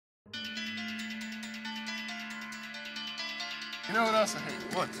You know what else I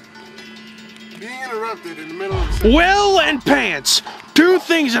hate? What? Being interrupted in the middle of the sentence. Well and pants. Two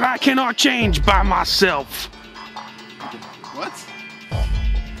things that I cannot change by myself. What?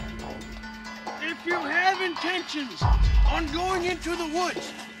 If you have intentions on going into the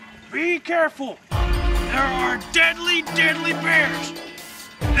woods, be careful. There are deadly, deadly bears.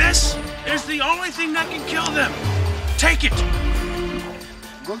 This is the only thing that can kill them. Take it.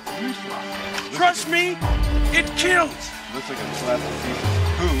 Looks useless. Trust me, it kills. Looks like a plastic piece of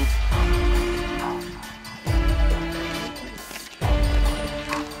poop.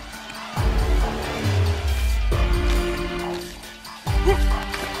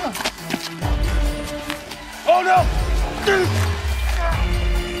 Oh no!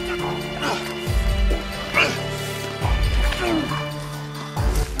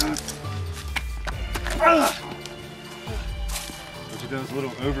 Don't you know it's a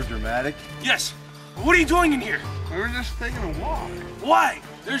little over dramatic? Yes. What are you doing in here? We were just taking a walk. Why?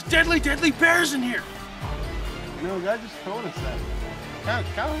 There's deadly, deadly bears in here. You know, the guy just told us that.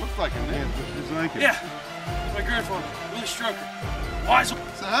 Kind of looks like a man, just like him. Yeah. My grandfather, Willie Strunker. Why? So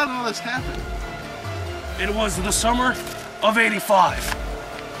how did all this happen? It was the summer of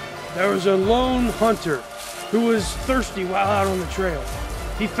 '85. There was a lone hunter who was thirsty while out on the trail.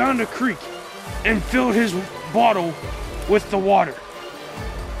 He found a creek and filled his bottle with the water.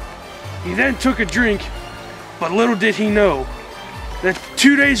 He then took a drink, but little did he know that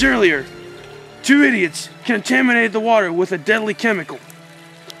 2 days earlier, two idiots contaminated the water with a deadly chemical.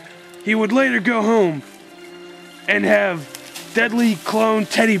 He would later go home and have deadly clone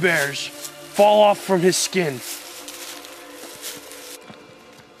teddy bears fall off from his skin.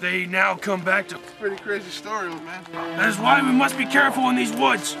 They now come back to... Pretty crazy story, old man. That is why we must be careful in these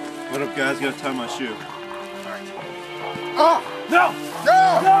woods. What up, guys? Gotta tie my shoe. Oh! No!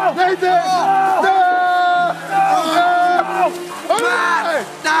 No! No! Nathan! No! No! No!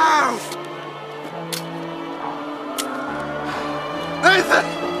 No! Nathan!